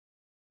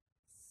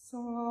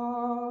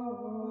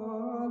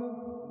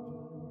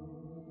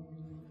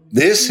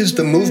This is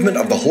the movement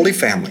of the Holy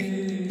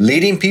Family,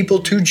 leading people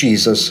to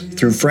Jesus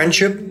through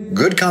friendship,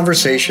 good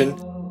conversation,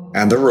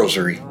 and the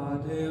Rosary.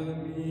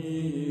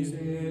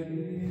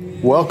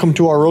 Welcome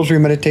to our Rosary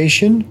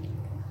Meditation.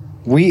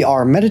 We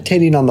are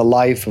meditating on the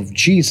life of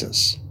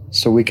Jesus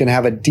so we can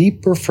have a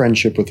deeper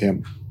friendship with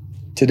Him.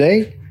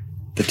 Today,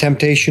 the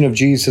temptation of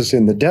Jesus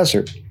in the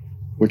desert,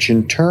 which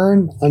in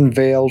turn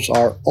unveils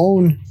our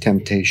own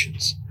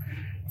temptations.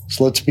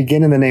 So let's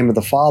begin in the name of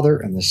the Father,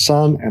 and the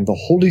Son, and the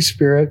Holy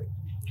Spirit.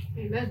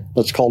 Amen.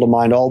 Let's call to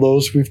mind all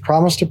those we've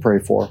promised to pray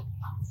for.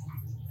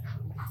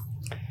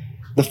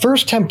 The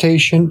first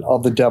temptation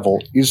of the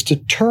devil is to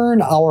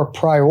turn our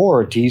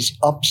priorities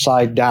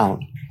upside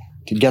down,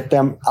 to get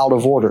them out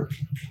of order.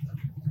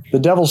 The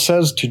devil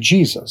says to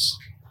Jesus,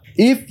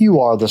 "If you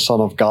are the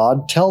Son of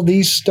God, tell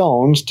these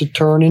stones to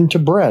turn into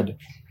bread."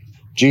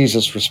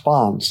 Jesus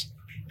responds,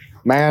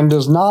 "Man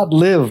does not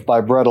live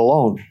by bread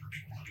alone,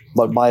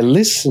 but by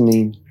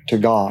listening to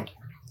God."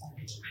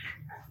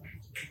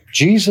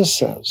 Jesus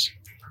says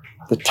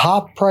the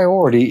top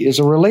priority is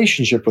a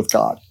relationship with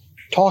God,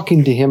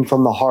 talking to Him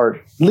from the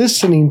heart,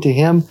 listening to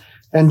Him,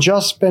 and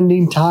just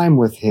spending time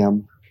with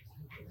Him.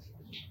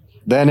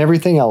 Then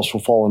everything else will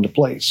fall into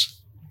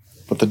place.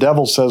 But the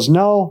devil says,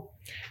 no,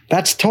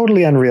 that's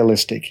totally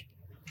unrealistic.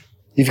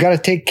 You've got to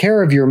take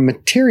care of your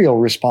material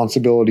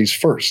responsibilities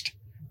first,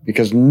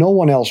 because no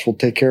one else will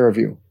take care of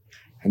you.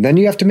 And then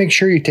you have to make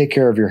sure you take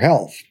care of your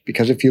health,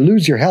 because if you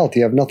lose your health,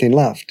 you have nothing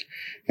left.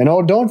 And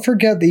oh, don't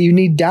forget that you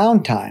need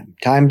downtime,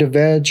 time to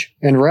veg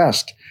and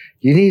rest.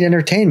 You need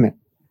entertainment.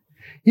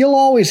 You'll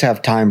always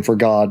have time for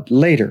God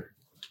later.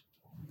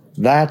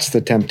 That's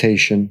the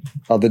temptation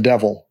of the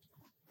devil.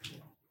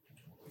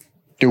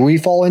 Do we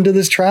fall into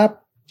this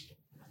trap?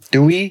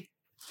 Do we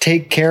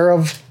take care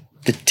of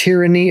the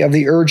tyranny of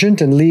the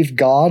urgent and leave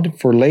God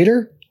for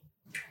later?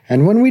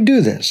 And when we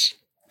do this,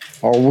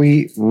 are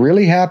we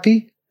really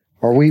happy?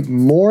 Are we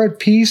more at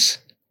peace,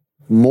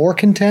 more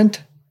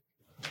content?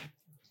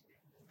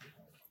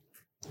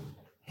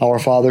 Our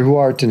Father who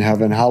art in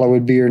heaven,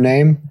 hallowed be your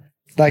name.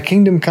 Thy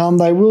kingdom come,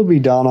 thy will be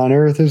done on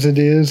earth as it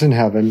is in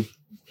heaven.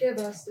 Give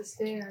us this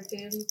day our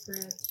daily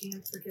bread,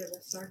 and forgive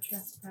us our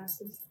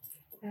trespasses,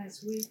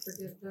 as we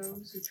forgive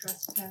those who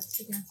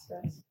trespass against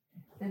us.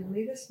 And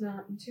lead us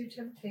not into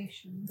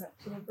temptation, but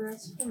deliver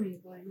us from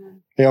evil.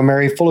 Amen. Hail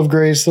Mary, full of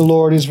grace, the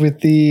Lord is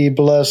with thee.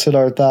 Blessed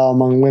art thou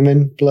among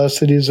women.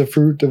 Blessed is the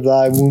fruit of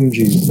thy womb,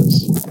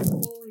 Jesus.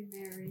 Holy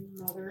Mary,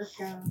 Mother of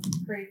God,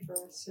 pray for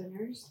us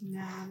sinners,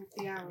 now and at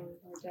the hour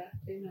of our death.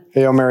 Amen.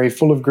 Hail Mary,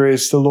 full of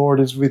grace, the Lord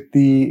is with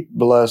thee.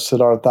 Blessed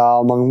art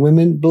thou among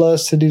women.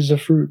 Blessed is the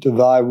fruit of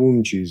thy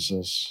womb,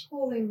 Jesus.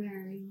 Holy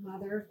Mary,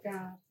 Mother of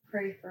God,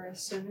 pray for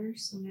us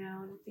sinners,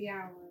 now and at the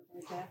hour of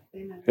our death.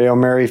 Amen. Hail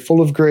Mary,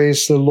 full of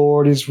grace, the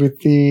Lord is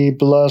with thee.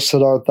 Blessed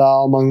art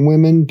thou among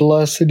women.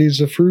 Blessed is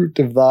the fruit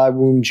of thy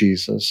womb,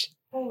 Jesus.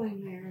 Holy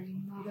Mary,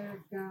 Mother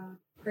of God,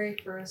 pray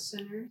for us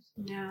sinners,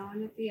 now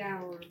and at the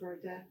hour of our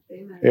death.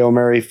 Amen. Hail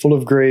Mary, full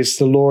of grace,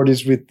 the Lord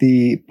is with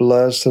thee.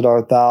 Blessed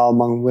art thou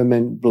among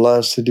women.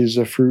 Blessed is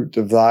the fruit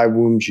of thy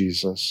womb,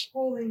 Jesus.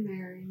 Holy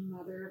Mary,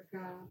 Mother of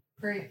God,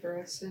 pray for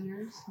us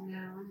sinners,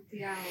 now and at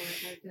the hour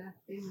of our death.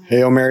 Amen.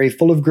 Hail Mary,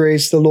 full of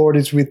grace, the Lord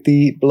is with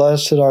thee.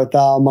 Blessed art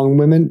thou among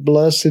women.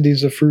 Blessed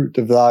is the fruit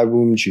of thy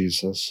womb,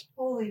 Jesus.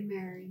 Holy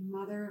Mary,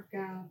 Mother of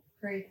God,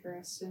 pray for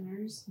us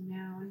sinners,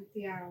 now and at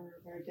the hour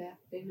of our death.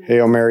 Amen.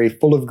 Hail Mary,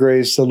 full of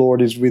grace, the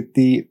Lord is with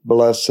thee.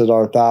 Blessed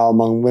art thou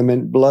among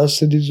women.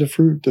 Blessed is the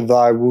fruit of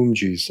thy womb,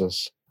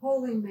 Jesus.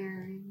 Holy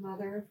Mary,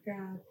 Mother of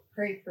God,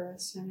 pray for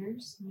us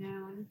sinners,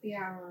 now and at the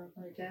hour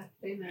of our death.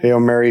 Amen. Hail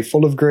Mary,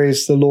 full of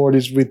grace, the Lord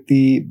is with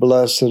thee.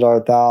 Blessed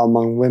art thou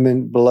among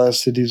women.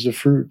 Blessed is the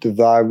fruit of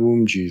thy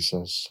womb,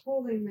 Jesus.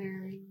 Holy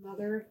Mary,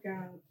 Mother of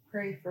God,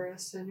 pray for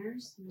us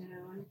sinners,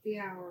 now and at the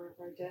hour of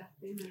our death.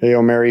 Amen.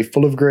 Hail Mary,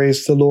 full of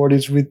grace, the Lord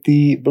is with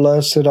thee.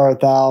 Blessed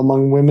art thou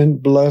among women.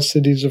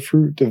 Blessed is the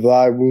fruit of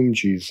thy womb,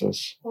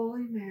 Jesus.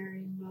 Holy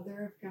Mary,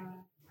 Mother of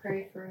God,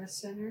 pray for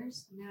us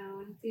sinners, now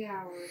and at the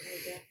hour of our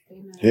death.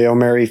 Amen. Hail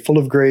Mary, full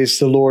of grace,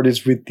 the Lord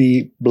is with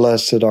thee.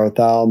 Blessed art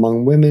thou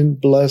among women.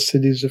 Blessed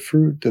is the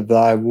fruit of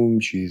thy womb,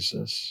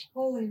 Jesus.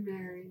 Holy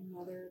Mary,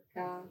 Mother of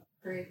God,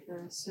 pray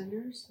for us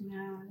sinners,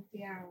 now and at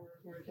the hour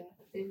of our death.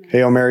 Amen.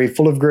 Hail Mary,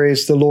 full of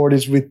grace, the Lord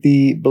is with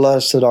thee.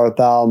 Blessed art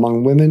thou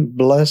among women.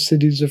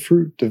 Blessed is the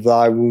fruit of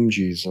thy womb,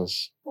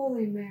 Jesus.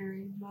 Holy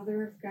Mary,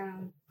 Mother of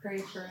God, pray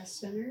for us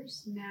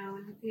sinners, now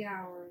and at the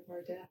hour of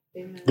our death.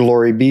 Amen.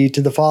 Glory be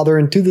to the Father,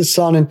 and to the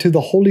Son, and to the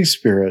Holy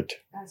Spirit.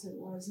 As it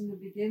was in the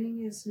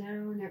beginning, is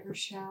now, and ever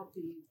shall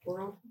be,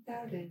 world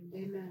without end.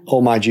 Amen. O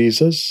my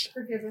Jesus,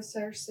 forgive us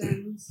our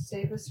sins,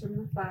 save us from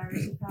the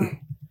fires of hell.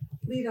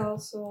 Lead all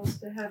souls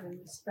to heaven,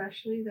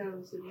 especially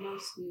those in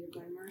most need of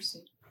thy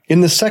mercy. in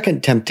the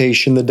second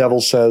temptation, the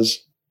devil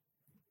says,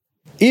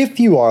 "If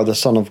you are the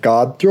Son of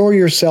God, throw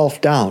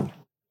yourself down,"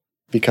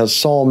 because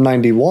Psalm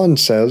 91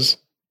 says,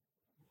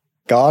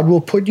 "God will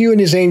put you in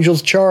his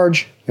angels'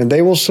 charge, and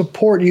they will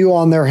support you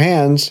on their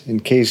hands in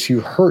case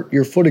you hurt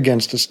your foot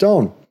against a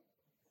stone."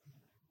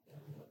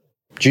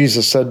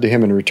 Jesus said to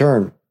him in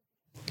return,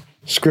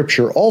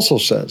 Scripture also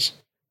says,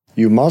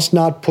 you must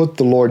not put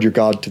the Lord your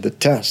God to the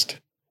test.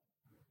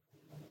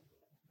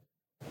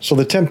 So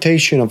the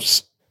temptation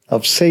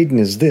of Satan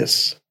is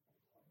this: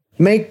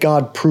 make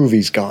God prove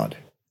he's God.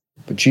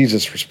 But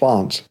Jesus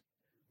responds,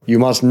 you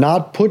must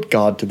not put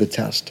God to the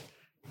test.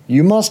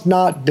 You must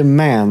not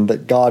demand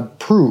that God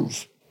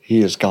prove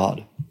he is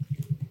God.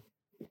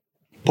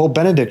 Pope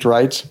Benedict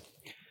writes,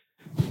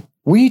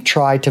 we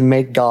try to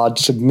make God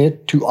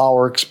submit to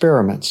our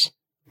experiments.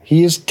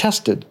 He is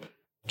tested,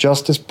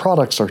 just as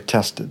products are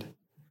tested.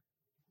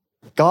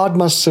 God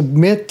must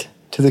submit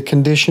to the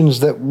conditions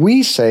that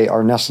we say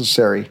are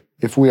necessary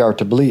if we are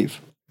to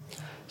believe.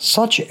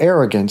 Such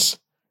arrogance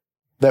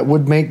that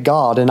would make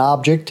God an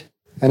object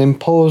and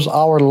impose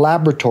our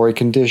laboratory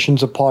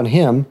conditions upon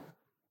him,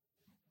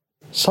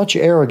 such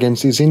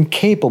arrogance is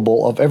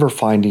incapable of ever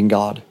finding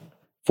God,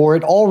 for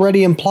it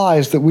already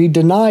implies that we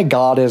deny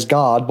God as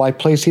God by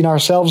placing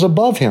ourselves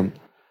above him,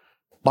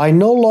 by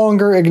no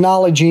longer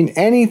acknowledging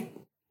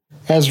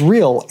as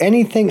real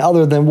anything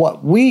other than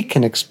what we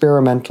can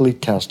experimentally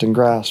test and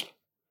grasp.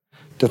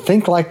 To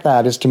think like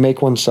that is to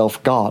make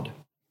oneself God.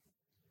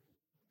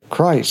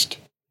 Christ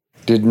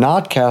did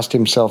not cast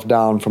himself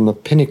down from the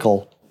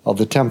pinnacle of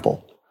the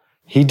temple.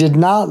 He did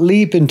not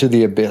leap into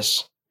the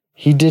abyss.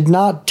 He did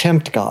not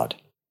tempt God.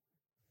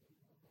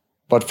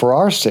 But for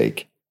our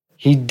sake,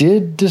 he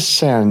did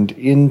descend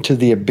into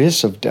the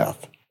abyss of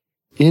death,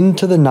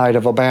 into the night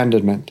of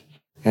abandonment,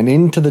 and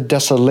into the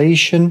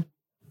desolation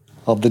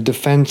of the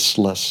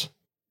defenseless.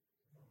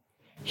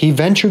 He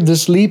ventured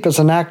this leap as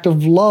an act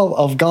of love,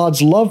 of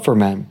God's love for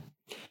men.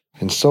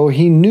 And so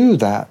he knew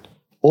that,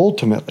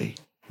 ultimately,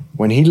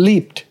 when he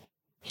leaped,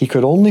 he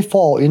could only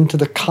fall into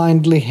the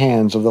kindly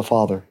hands of the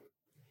Father.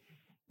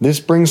 This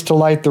brings to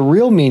light the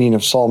real meaning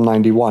of Psalm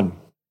 91.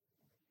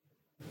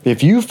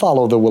 If you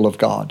follow the will of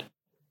God,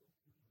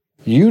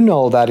 you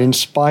know that in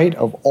spite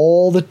of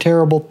all the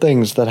terrible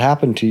things that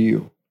happen to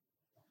you,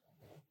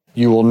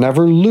 you will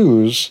never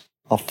lose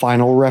a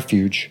final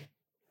refuge.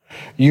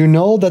 You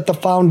know that the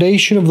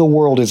foundation of the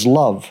world is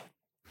love,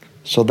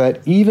 so that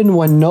even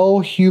when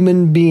no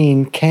human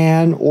being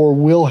can or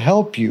will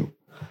help you,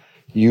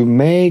 you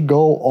may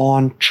go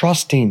on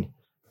trusting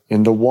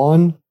in the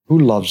one who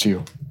loves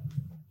you.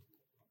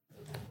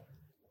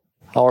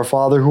 Our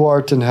Father who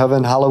art in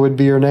heaven, hallowed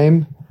be your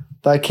name.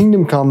 Thy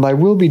kingdom come, thy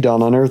will be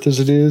done on earth as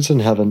it is in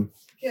heaven.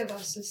 Give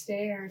us this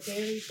day our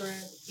daily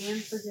bread,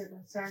 and forgive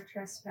us our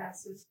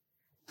trespasses,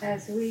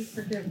 as we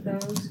forgive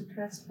those who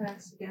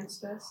trespass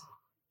against us.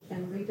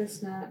 And lead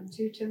us not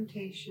into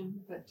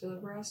temptation, but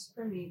deliver us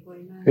from evil.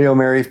 Amen. Hail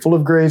Mary, full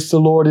of grace, the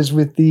Lord is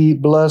with thee.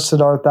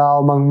 Blessed art thou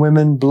among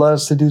women.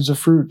 Blessed is the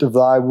fruit of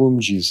thy womb,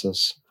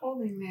 Jesus.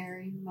 Holy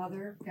Mary,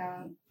 Mother of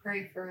God,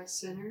 pray for us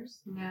sinners,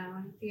 now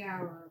and at the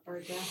hour of our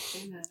death.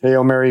 Amen.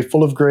 Hail Mary,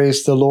 full of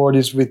grace, the Lord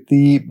is with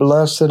thee.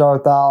 Blessed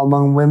art thou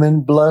among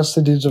women.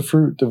 Blessed is the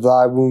fruit of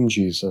thy womb,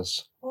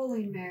 Jesus.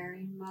 Holy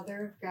Mary,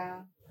 Mother of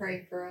God,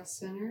 pray for us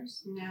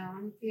sinners, now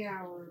and at the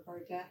hour of our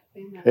death.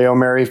 Amen. Hail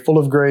Mary, full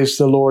of grace,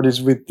 the Lord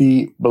is with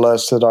thee.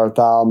 Blessed art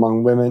thou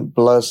among women.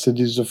 Blessed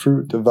is the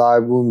fruit of thy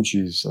womb,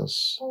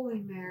 Jesus.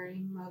 Holy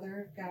Mary,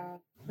 Mother of God,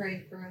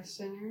 pray for us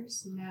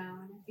sinners, now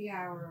and at the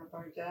hour of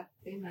our death.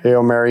 Amen.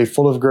 Hail Mary,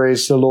 full of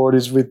grace, the Lord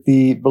is with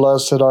thee.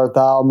 Blessed art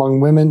thou among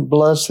women.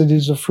 Blessed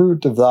is the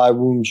fruit of thy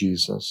womb,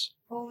 Jesus.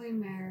 Holy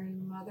Mary,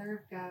 Mother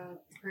of God,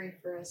 pray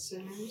for us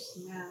sinners,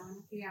 now and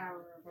at the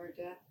hour of our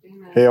death.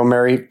 Amen. Hail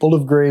Mary, full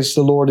of grace,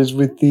 the Lord is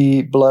with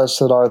thee.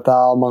 Blessed art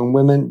thou among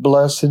women.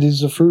 Blessed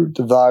is the fruit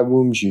of thy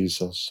womb,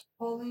 Jesus.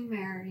 Holy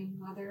Mary,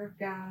 Mother of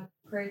God,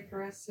 pray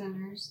for us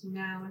sinners,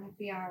 now and at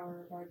the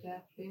hour of our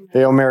death. Amen.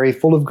 Hail Mary,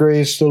 full of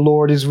grace, the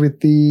Lord is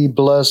with thee.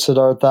 Blessed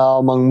art thou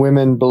among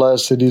women.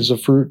 Blessed is the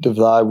fruit of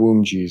thy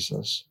womb,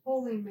 Jesus.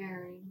 Holy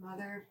Mary,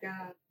 Mother of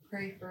God,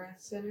 pray for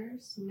us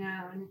sinners,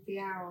 now and at the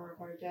hour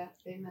of our death.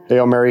 Amen.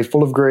 Hail Mary,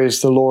 full of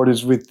grace, the Lord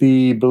is with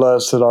thee.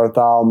 Blessed art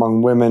thou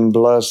among women.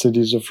 Blessed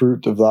is the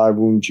fruit of thy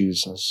womb,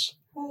 Jesus.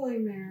 Holy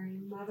Mary,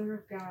 Mother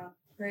of God,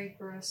 pray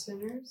for us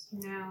sinners,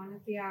 now and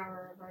at the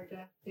hour of our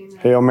death. Amen.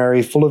 Hail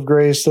Mary, full of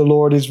grace, the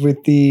Lord is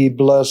with thee.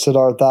 Blessed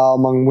art thou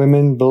among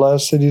women.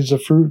 Blessed is the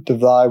fruit of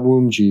thy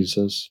womb,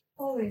 Jesus.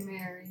 Holy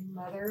Mary,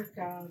 Mother of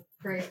God,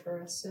 pray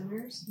for us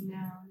sinners,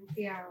 now and at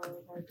the hour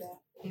of our death.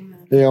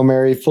 Amen. Hail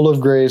Mary, full of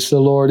grace, the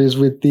Lord is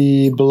with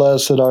thee.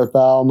 Blessed art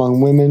thou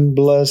among women.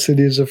 Blessed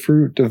is the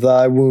fruit of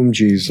thy womb,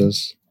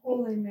 Jesus.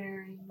 Holy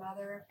Mary,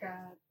 Mother of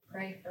God,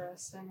 pray for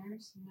us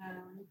sinners,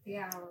 now and at the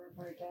hour of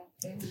our death.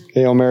 Amen.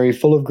 Hail Mary,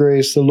 full of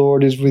grace, the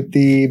Lord is with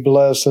thee.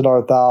 Blessed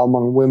art thou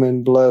among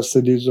women.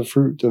 Blessed is the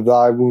fruit of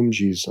thy womb,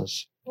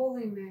 Jesus.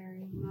 Holy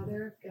Mary,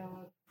 Mother of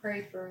God,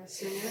 pray for us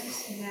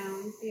sinners, now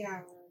and at the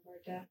hour of our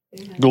death.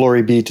 Amen.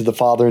 Glory be to the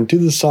Father, and to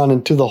the Son,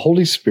 and to the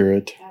Holy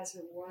Spirit. As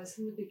it was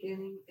in the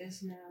beginning,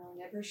 is now,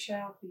 and ever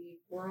shall be,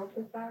 world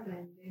without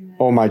end. Amen.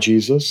 O my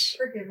Jesus,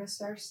 Forgive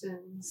us our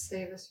sins,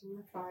 save us from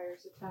the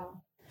fires of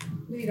hell.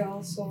 Lead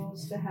all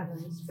souls to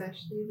heaven,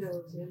 especially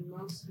those in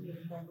most need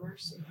of thy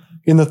mercy.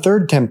 in the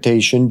third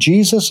temptation,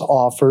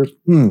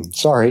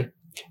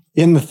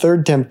 In the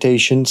third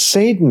temptation,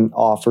 Satan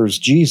offers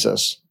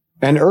Jesus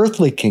an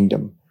earthly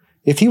kingdom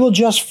if he will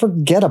just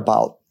forget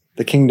about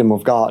the kingdom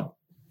of God.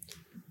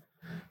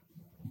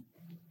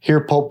 Here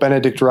Pope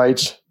Benedict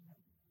writes,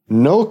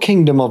 "No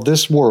kingdom of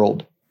this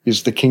world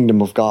is the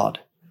kingdom of God,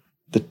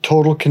 the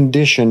total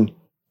condition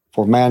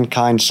for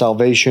mankind's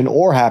salvation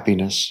or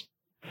happiness.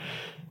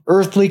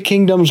 Earthly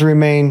kingdoms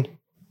remain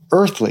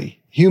earthly,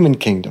 human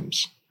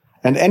kingdoms,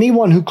 and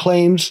anyone who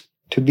claims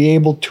to be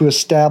able to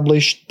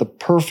establish the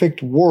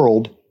perfect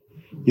world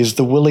is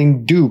the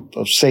willing dupe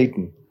of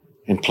Satan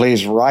and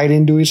plays right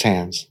into his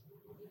hands."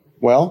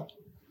 Well,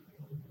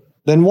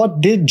 then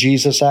what did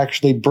Jesus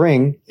actually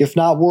bring, if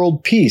not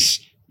world peace,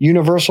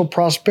 universal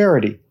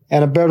prosperity,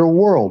 and a better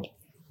world?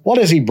 What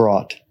has he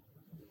brought?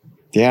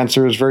 The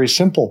answer is very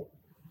simple.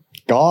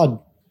 God.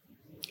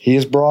 He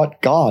has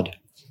brought God.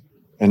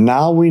 And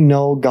now we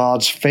know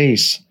God's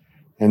face,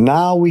 and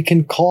now we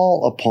can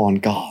call upon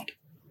God.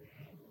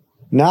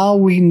 Now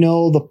we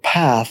know the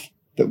path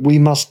that we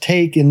must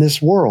take in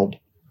this world.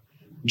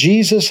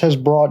 Jesus has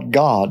brought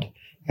God,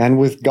 and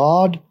with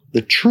God,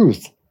 the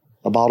truth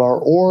about our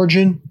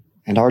origin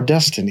and our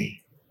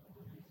destiny.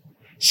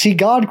 See,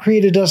 God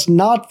created us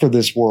not for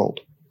this world.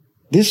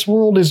 This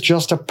world is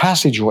just a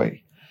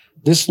passageway.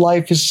 This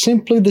life is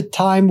simply the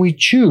time we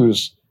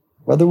choose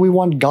whether we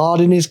want God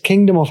in His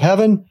kingdom of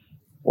heaven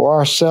or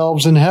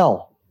ourselves in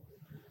hell.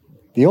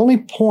 The only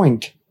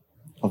point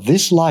of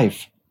this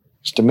life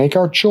is to make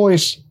our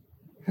choice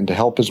and to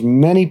help as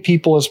many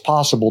people as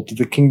possible to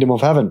the kingdom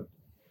of heaven.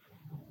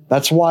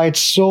 That's why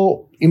it's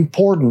so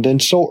important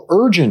and so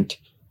urgent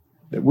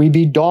that we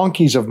be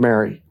donkeys of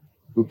Mary,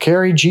 who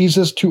carry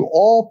Jesus to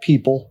all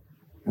people,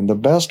 and the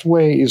best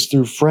way is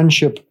through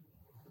friendship,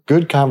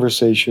 good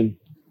conversation,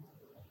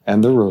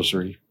 and the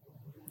rosary.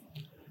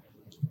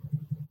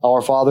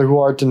 Our Father who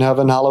art in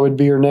heaven, hallowed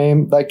be your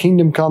name. Thy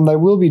kingdom come, thy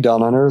will be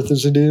done on earth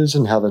as it is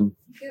in heaven.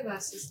 Give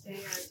us this day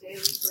our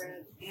daily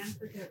bread, and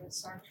forgive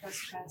us our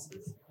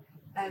trespasses,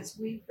 as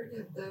we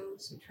forgive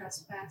those who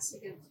trespass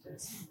against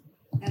us.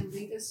 And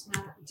lead us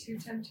not into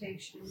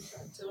temptation,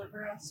 but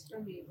deliver us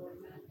from evil.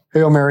 Amen.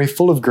 Hail Mary,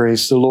 full of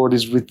grace, the Lord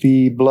is with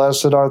thee.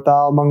 Blessed art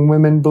thou among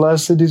women,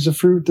 blessed is the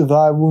fruit of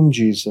thy womb,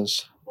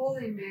 Jesus.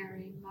 Holy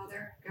Mary,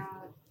 Mother of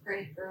God,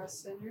 pray for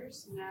us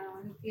sinners, now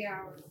and at the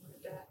hour of our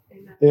death.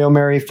 Amen. Hail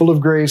Mary, full of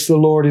grace, the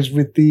Lord is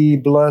with thee.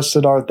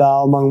 Blessed art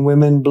thou among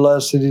women,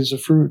 blessed is the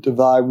fruit of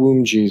thy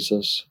womb,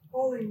 Jesus.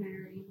 Holy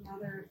Mary,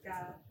 Mother of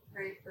God,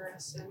 pray for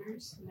us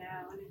sinners,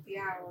 now and at the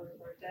hour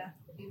of our death.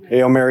 Amen.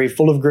 Hail Mary,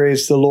 full of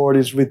grace, the Lord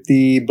is with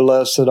thee.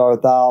 Blessed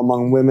art thou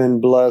among women,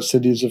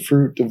 blessed is the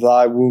fruit of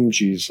thy womb,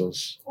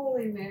 Jesus.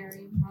 Holy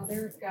Mary,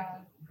 Mother of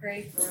God,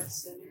 pray for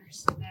us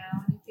sinners,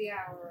 now and at the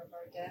hour of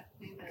our death.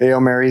 Amen. Hail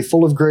Mary,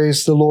 full of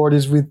grace, the Lord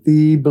is with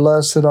thee.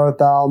 Blessed art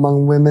thou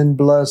among women,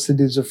 blessed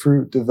is the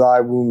fruit of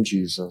thy womb,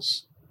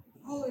 Jesus.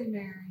 Holy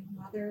Mary,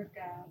 Mother of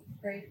God,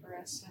 pray for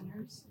us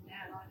sinners,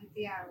 now and at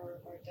the hour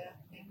of our death.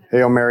 Amen.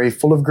 Hail Mary,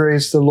 full of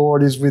grace, the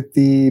Lord is with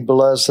thee.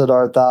 Blessed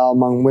art thou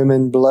among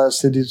women,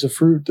 blessed is the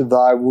fruit of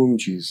thy womb,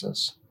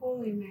 Jesus.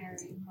 Holy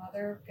Mary,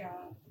 Mother of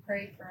God,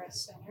 pray for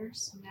us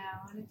sinners,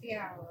 now and at the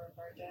hour of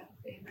our death.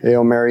 Amen.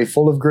 Hail Mary,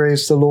 full of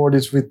grace, the Lord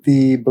is with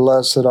thee.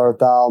 Blessed art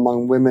thou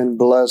among women,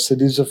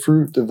 blessed is the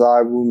fruit of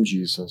thy womb,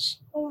 Jesus.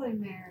 Holy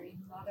Mary,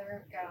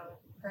 Mother of God,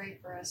 pray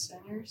for us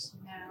sinners,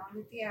 now and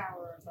at the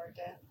hour of our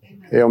death.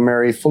 Amen. Hail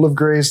Mary, full of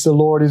grace, the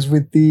Lord is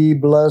with thee.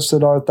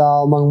 Blessed art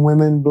thou among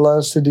women,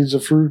 blessed is the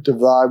fruit of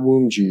thy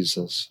womb,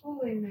 Jesus.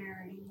 Holy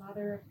Mary,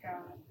 Mother of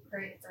God,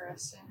 pray for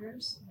us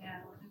sinners,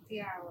 now and at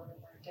the hour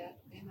of our death.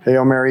 Amen.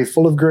 Hail Mary,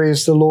 full of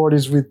grace, the Lord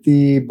is with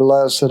thee.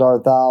 Blessed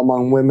art thou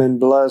among women,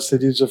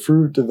 blessed is the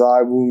fruit of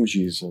thy womb,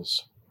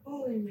 Jesus.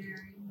 Holy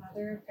Mary,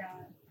 Mother of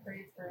God,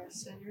 pray for us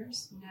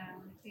sinners,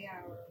 now and at the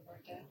hour of our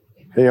death.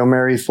 Amen. Hail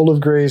Mary, full of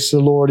grace, the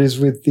Lord is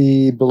with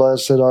thee.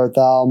 Blessed art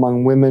thou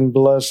among women,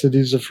 blessed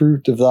is the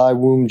fruit of thy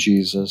womb,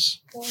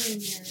 Jesus. Holy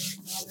Mary,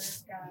 Mother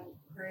of God,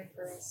 pray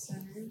for us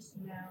sinners,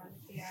 now and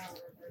at the hour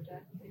of our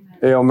death. Amen.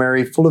 Hail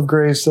Mary, full of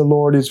grace, the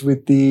Lord is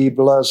with thee.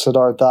 Blessed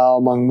art thou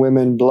among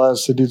women,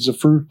 blessed is the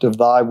fruit of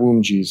thy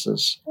womb,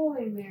 Jesus.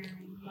 Holy Mary,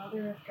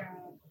 Mother of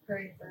God,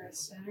 pray for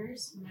us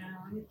sinners,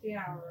 now and at the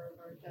hour of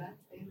our death.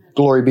 Amen.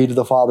 Glory be to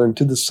the Father, and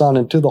to the Son,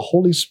 and to the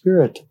Holy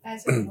Spirit.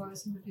 As it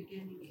was in the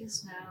beginning,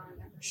 is now, and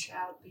ever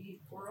shall be,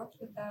 world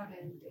without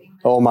end. Amen.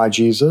 O my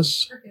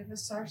Jesus, Forgive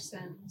us our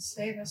sins,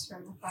 save us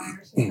from the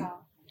fires of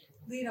hell.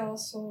 Lead all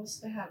souls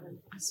to heaven,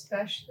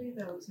 especially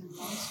those in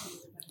most need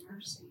of thy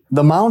mercy.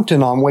 the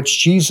mountain on which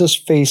Jesus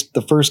faced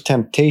the first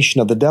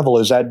temptation of the devil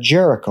is at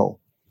Jericho,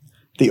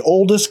 the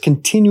oldest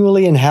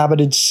continually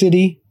inhabited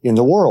city in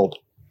the world.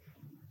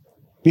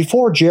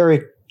 Before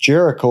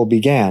Jericho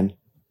began,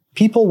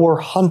 people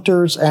were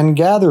hunters and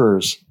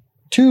gatherers,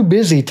 too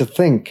busy to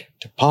think,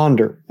 to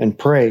ponder, and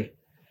pray.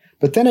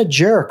 But then at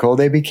Jericho,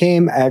 they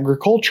became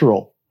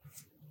agricultural.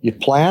 You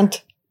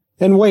plant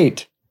and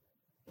wait.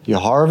 You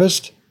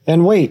harvest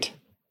and wait,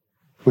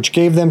 which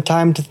gave them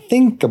time to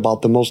think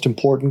about the most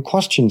important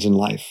questions in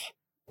life.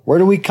 Where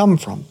do we come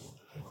from?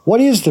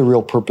 What is the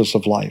real purpose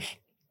of life?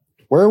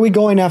 Where are we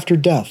going after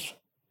death?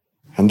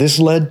 And this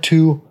led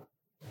to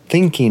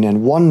thinking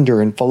and wonder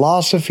and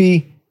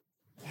philosophy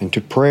and to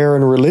prayer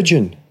and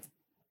religion.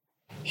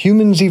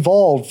 Humans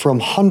evolved from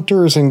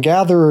hunters and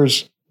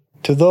gatherers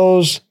to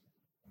those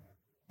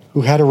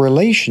who had a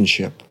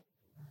relationship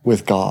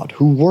with God,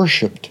 who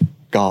worshiped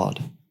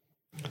God.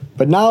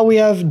 But now we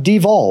have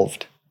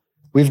devolved.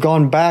 We've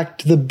gone back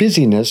to the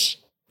busyness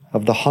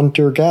of the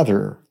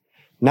hunter-gatherer.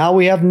 Now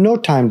we have no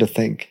time to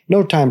think,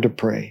 no time to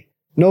pray,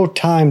 no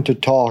time to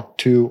talk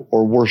to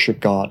or worship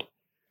God.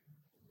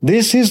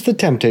 This is the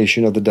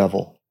temptation of the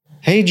devil.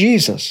 Hey,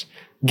 Jesus,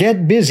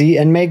 get busy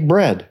and make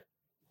bread.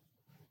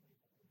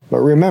 But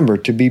remember,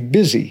 to be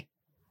busy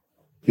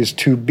is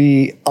to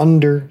be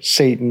under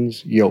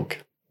Satan's yoke.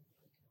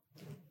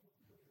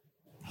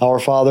 Our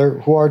Father,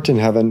 who art in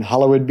heaven,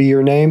 hallowed be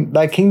your name.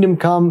 Thy kingdom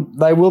come,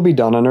 thy will be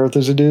done on earth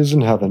as it is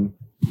in heaven.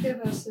 Give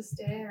us this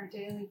day our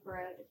daily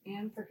bread,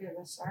 and forgive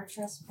us our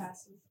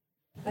trespasses,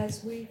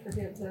 as we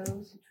forgive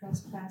those who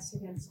trespass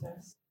against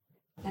us.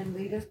 And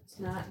lead us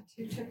not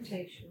into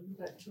temptation,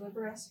 but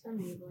deliver us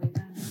from evil.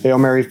 Amen. Hail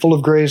Mary, full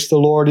of grace, the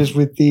Lord is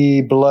with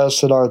thee.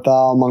 Blessed art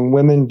thou among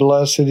women.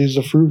 Blessed is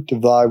the fruit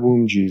of thy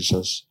womb,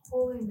 Jesus.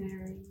 Holy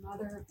Mary,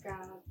 Mother of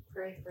God,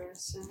 pray for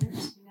us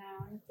sinners,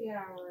 now and at the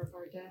hour of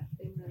our death.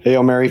 Amen.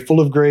 Hail Mary, full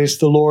of grace,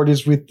 the Lord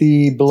is with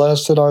thee.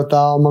 Blessed art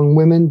thou among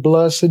women.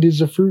 Blessed is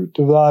the fruit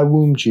of thy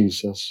womb,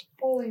 Jesus.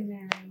 Holy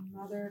Mary,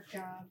 Mother of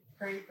God,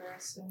 pray for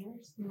us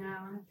sinners,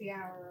 now and at the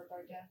hour of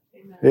our death.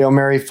 Amen. Hail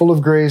Mary, full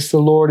of grace, the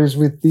Lord is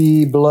with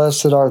thee.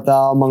 Blessed art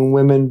thou among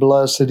women.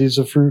 Blessed is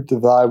the fruit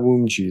of thy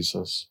womb,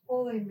 Jesus.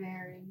 Holy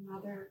Mary,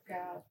 Mother of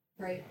God,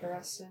 pray for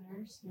us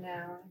sinners,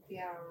 now and at the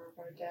hour of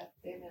our death.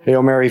 Amen.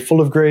 Hail Mary,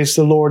 full of grace,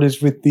 the Lord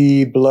is with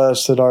thee.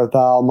 Blessed art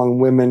thou among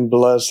women.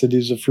 Blessed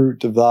is the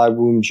fruit of thy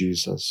womb,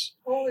 Jesus.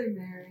 Holy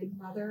Mary,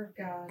 Mother of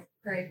God,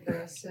 pray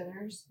for us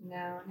sinners,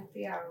 now and at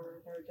the hour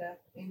of our death.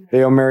 Amen.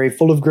 Hail Mary,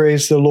 full of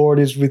grace, the Lord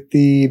is with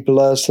thee.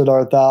 Blessed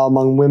art thou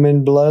among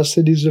women.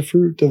 Blessed is the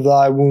fruit of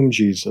thy womb,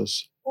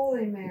 Jesus.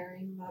 Holy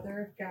Mary,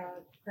 Mother of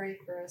God, pray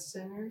for us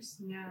sinners,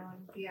 now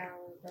and at the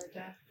hour of our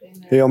death.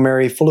 Amen. Hail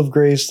Mary, full of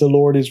grace, the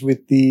Lord is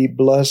with thee.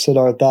 Blessed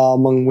art thou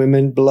among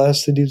women.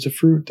 Blessed is the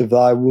fruit of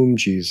thy womb,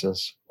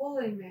 Jesus.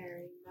 Holy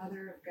Mary,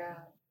 Mother of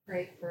God,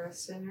 pray for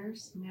us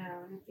sinners,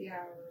 now and at the hour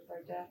of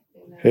our death.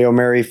 Amen. Hail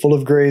Mary, full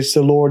of grace,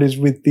 the Lord is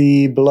with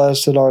thee.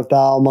 Blessed art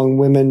thou among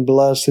women.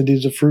 Blessed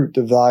is the fruit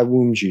of thy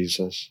womb,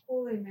 Jesus.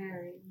 Holy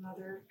Mary,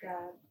 Mother of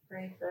God,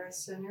 pray for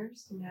us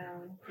sinners,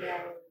 now and at the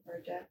hour of our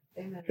death.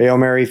 Amen. Hail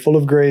Mary, full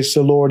of grace,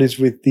 the Lord is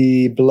with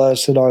thee.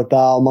 Blessed art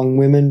thou among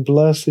women.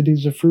 Blessed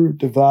is the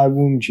fruit of thy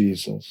womb,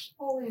 Jesus.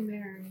 Holy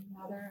Mary,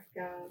 Mother of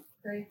God,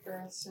 pray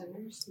for us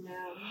sinners, now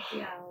and at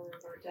the hour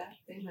of our death.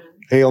 Amen.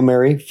 Hail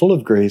Mary, full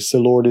of grace, the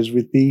Lord is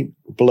with thee.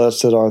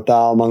 Blessed art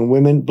thou among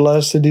women.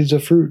 Blessed is the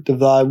fruit of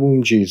thy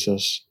womb,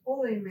 Jesus.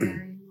 Holy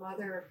Mary,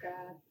 Mother of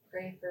God,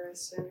 pray for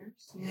us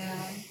sinners,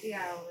 now and at the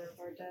hour of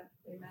our death.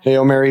 Amen.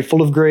 Hail Mary,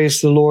 full of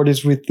grace, the Lord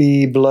is with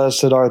thee.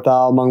 Blessed art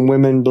thou among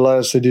women.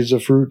 Blessed is the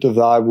fruit of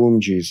thy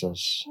womb,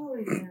 Jesus.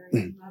 Holy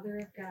Mary, Mother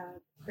of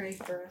God, pray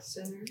for us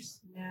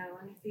sinners, now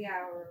and at the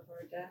hour of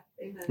our death.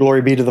 Amen.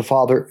 Glory be to the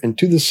Father, and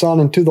to the Son,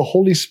 and to the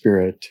Holy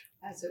Spirit.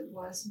 As it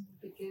was in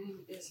the beginning,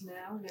 is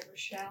now, and ever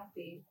shall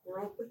be,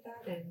 world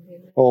without end.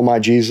 Amen. O my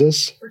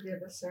Jesus,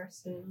 Forgive us our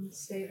sins,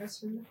 save us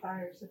from the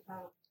fires of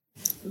hell.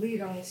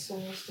 Lead all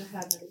souls to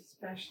heaven,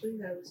 especially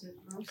those in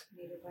most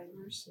need of thy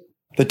mercy.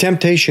 the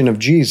temptation of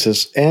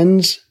Jesus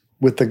ends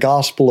with the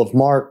Gospel of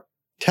Mark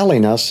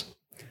telling us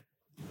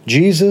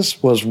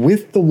Jesus was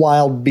with the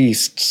wild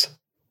beasts,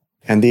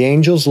 and the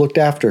angels looked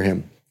after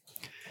him.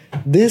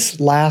 This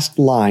last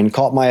line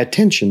caught my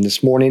attention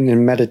this morning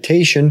in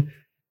meditation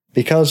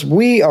because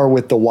we are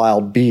with the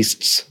wild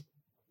beasts.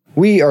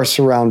 We are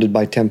surrounded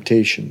by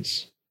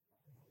temptations.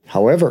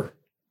 However,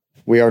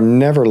 we are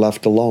never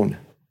left alone.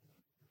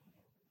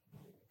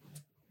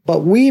 But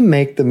we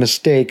make the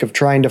mistake of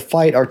trying to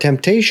fight our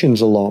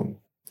temptations alone.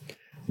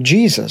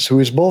 Jesus, who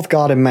is both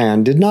God and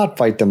man, did not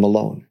fight them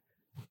alone.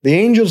 The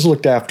angels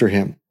looked after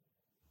him.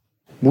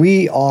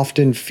 We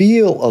often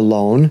feel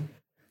alone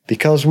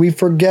because we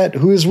forget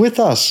who is with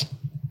us.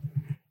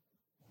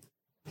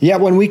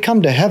 Yet when we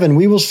come to heaven,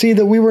 we will see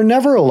that we were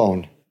never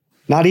alone,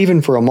 not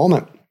even for a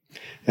moment.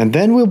 And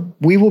then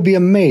we will be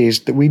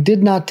amazed that we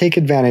did not take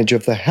advantage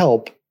of the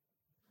help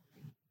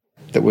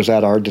that was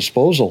at our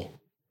disposal.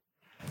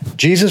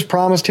 Jesus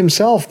promised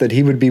himself that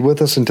he would be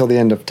with us until the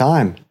end of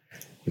time.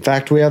 In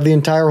fact, we have the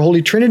entire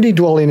Holy Trinity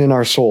dwelling in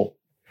our soul.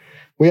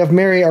 We have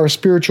Mary, our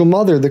spiritual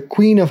mother, the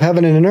Queen of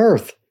heaven and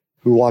earth,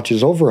 who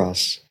watches over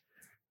us.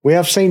 We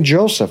have Saint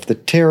Joseph, the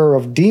terror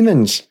of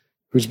demons,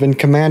 who's been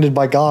commanded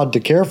by God to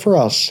care for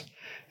us.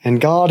 And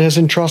God has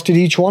entrusted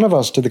each one of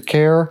us to the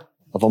care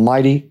of a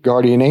mighty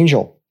guardian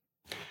angel.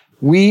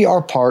 We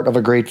are part of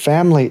a great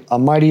family, a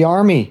mighty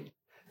army.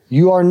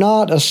 You are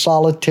not a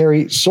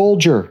solitary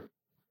soldier.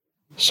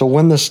 So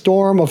when the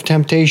storm of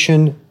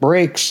temptation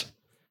breaks,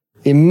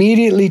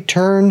 immediately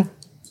turn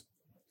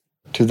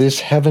to this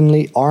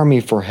heavenly army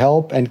for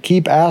help and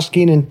keep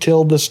asking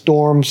until the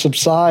storm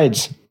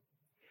subsides.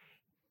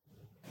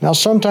 Now,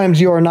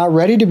 sometimes you are not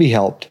ready to be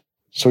helped,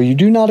 so you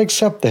do not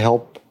accept the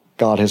help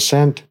God has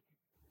sent.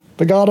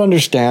 But God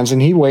understands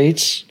and He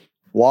waits,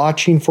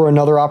 watching for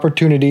another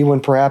opportunity when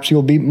perhaps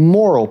you'll be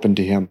more open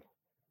to Him.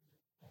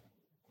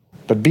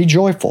 But be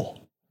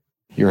joyful.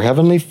 Your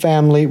heavenly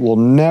family will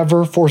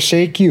never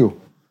forsake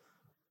you.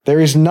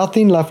 There is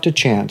nothing left to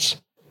chance,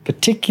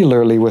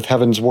 particularly with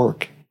heaven's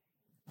work.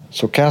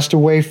 So cast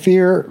away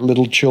fear,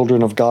 little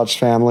children of God's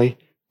family.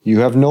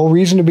 You have no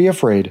reason to be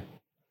afraid.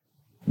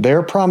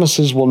 Their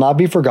promises will not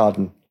be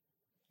forgotten,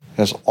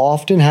 as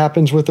often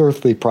happens with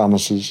earthly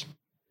promises.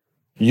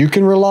 You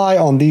can rely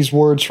on these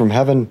words from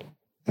heaven,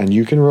 and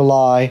you can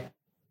rely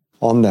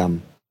on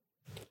them.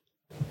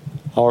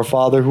 Our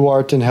Father who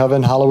art in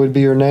heaven, hallowed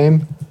be your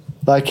name.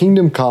 Thy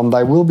kingdom come,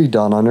 thy will be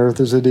done on earth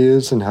as it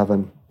is in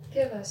heaven.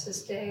 Give us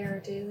this day our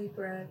daily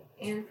bread,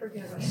 and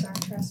forgive us our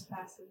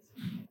trespasses,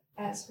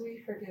 as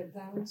we forgive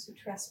those who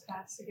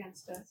trespass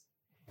against us.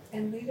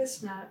 And lead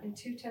us not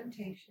into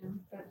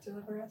temptation, but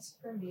deliver us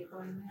from evil.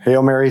 Amen.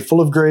 Hail Mary,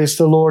 full of grace,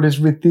 the Lord is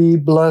with thee.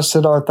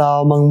 Blessed art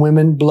thou among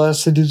women.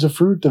 Blessed is the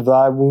fruit of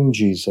thy womb,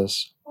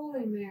 Jesus.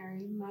 Holy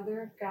Mary,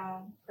 Mother of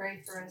God,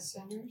 pray for us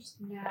sinners,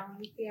 now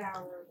and at the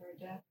hour of our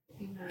death.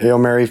 Amen. Hail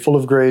Mary, full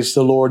of grace,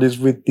 the Lord is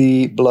with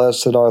thee.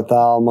 Blessed art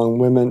thou among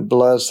women.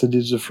 Blessed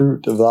is the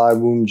fruit of thy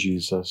womb,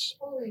 Jesus.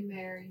 Holy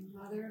Mary,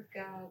 Mother of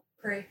God,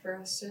 pray for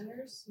us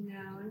sinners,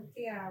 now and at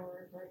the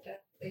hour of our death.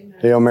 Amen.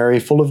 Hail Mary,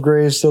 full of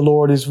grace, the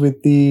Lord is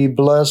with thee.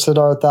 Blessed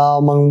art thou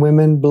among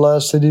women.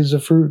 Blessed is the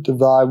fruit of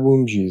thy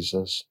womb,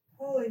 Jesus.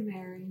 Holy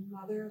Mary,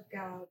 Mother of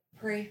God,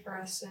 pray for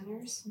us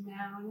sinners,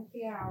 now and at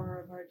the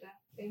hour of our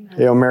death. Amen.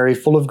 Hail Mary,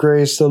 full of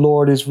grace, the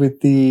Lord is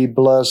with thee.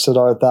 Blessed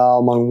art thou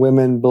among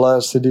women.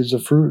 Blessed is the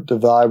fruit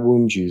of thy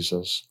womb,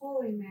 Jesus.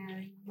 Holy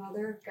Mary,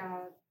 Mother of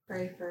God,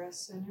 pray for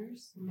us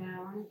sinners,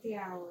 now and at the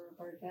hour of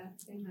our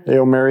death. Amen.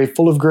 Hail Mary,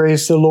 full of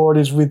grace, the Lord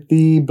is with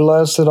thee.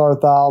 Blessed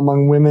art thou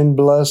among women.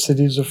 Blessed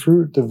is the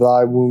fruit of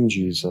thy womb,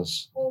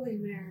 Jesus. Holy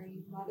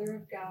Mary, Mother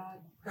of God,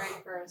 pray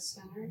for us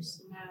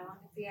sinners, now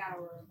and at the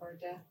hour of our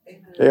death.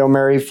 Amen. Hail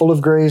Mary, full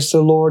of grace,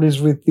 the Lord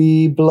is with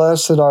thee.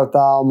 Blessed art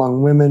thou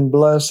among women.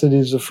 Blessed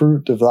is the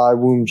fruit of thy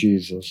womb,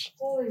 Jesus.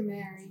 Holy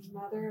Mary,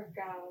 Mother of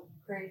God,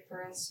 pray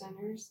for us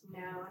sinners,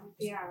 now and at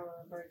the hour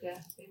of our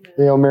death. Amen.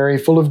 Hail Mary,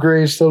 full of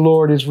grace, the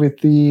Lord is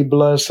with thee.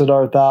 Blessed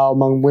art thou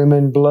among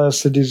women.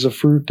 Blessed is the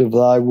fruit of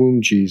thy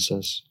womb,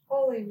 Jesus.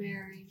 Holy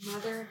Mary,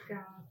 Mother of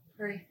God,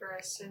 pray for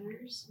us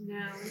sinners,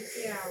 now and at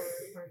the hour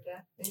of our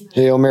death. Amen.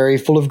 Hail Mary,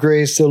 full of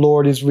grace, the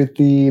Lord is with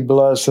thee.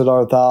 Blessed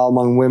art thou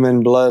among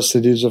women.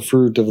 Blessed is the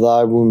fruit of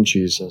thy womb,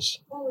 Jesus.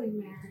 Holy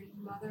Mary,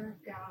 Mother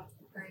of God,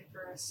 pray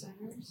for us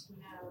sinners,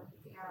 now and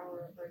at the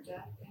hour of our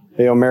death. Amen.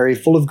 Hail Mary,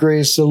 full of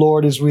grace, the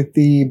Lord is with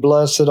thee.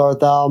 Blessed art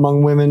thou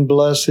among women.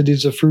 Blessed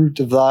is the fruit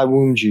of thy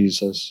womb,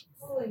 Jesus.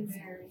 Holy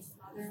Mary,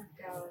 Mother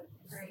of God,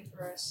 pray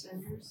for us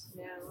sinners,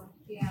 now and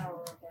at the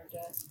hour of our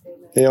death.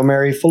 Amen. Hail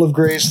Mary, full of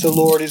grace, the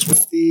Lord is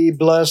with thee.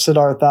 Blessed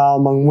art thou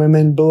among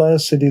women.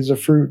 Blessed is the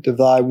fruit of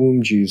thy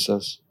womb,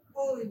 Jesus.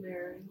 Holy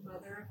Mary,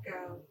 Mother of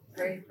God,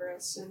 pray for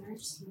us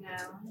sinners,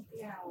 now and at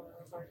the hour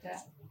of our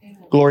death.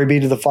 Amen. Glory be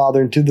to the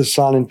Father, and to the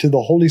Son, and to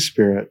the Holy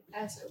Spirit.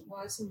 As it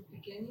was in the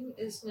beginning,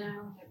 is now,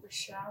 and ever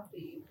shall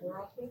be,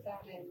 world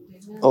without end.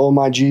 Amen. O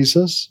my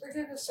Jesus,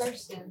 Forgive us our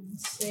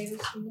sins, save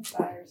us from the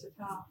fires of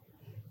hell.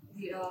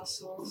 Lead all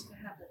souls to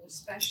heaven,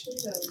 especially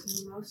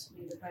those in most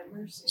need of thy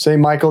mercy.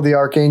 Saint Michael the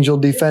Archangel,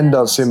 defend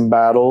us in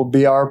battle.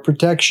 Be our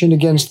protection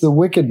against the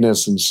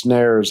wickedness and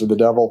snares of the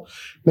devil.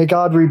 May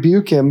God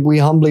rebuke him, we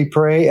humbly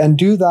pray. And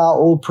do thou,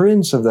 O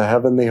Prince of the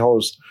heavenly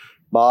host,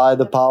 by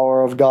the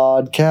power of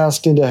God,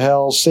 cast into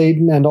hell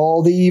Satan and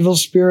all the evil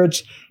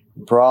spirits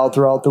who prowl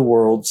throughout the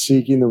world,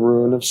 seeking the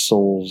ruin of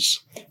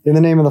souls. In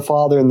the name of the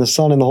Father, and the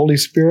Son, and the Holy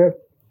Spirit.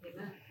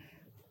 Amen.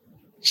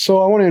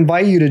 So I want to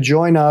invite you to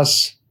join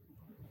us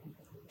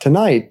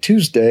tonight,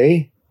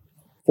 Tuesday,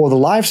 for the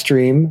live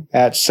stream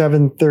at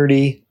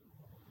 7:30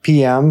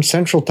 p.m.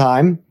 Central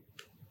Time.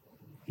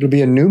 It'll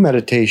be a new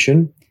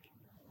meditation.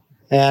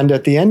 And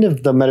at the end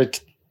of the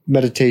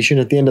meditation,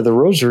 at the end of the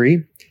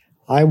rosary,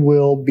 I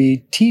will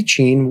be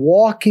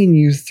walking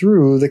you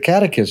through the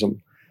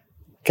catechism.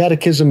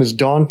 Catechism is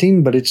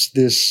daunting, but it's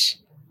this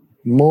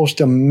most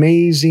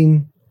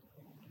amazing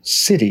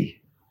city,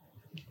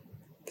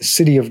 the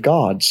city of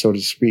God, so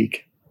to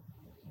speak.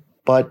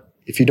 But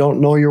if you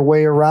don't know your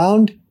way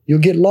around, you'll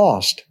get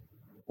lost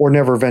or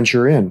never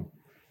venture in.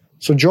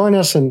 So join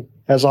us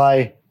as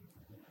I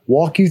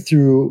walk you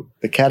through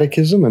the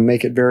catechism and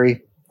make it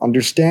very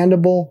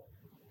understandable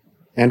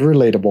and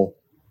relatable.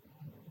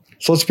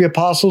 So let's be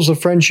apostles of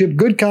friendship,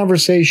 good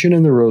conversation,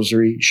 and the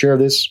rosary. Share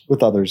this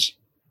with others.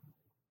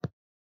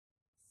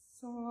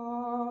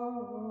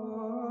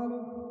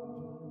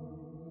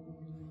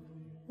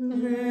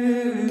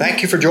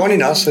 Thank you for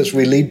joining us as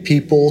we lead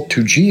people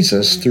to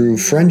Jesus through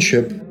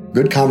friendship,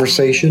 good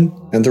conversation,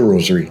 and the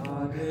rosary.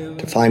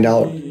 To find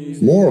out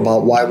more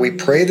about why we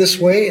pray this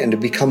way and to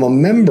become a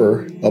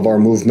member of our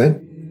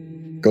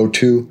movement, go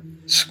to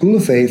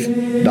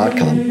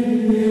schooloffaith.com.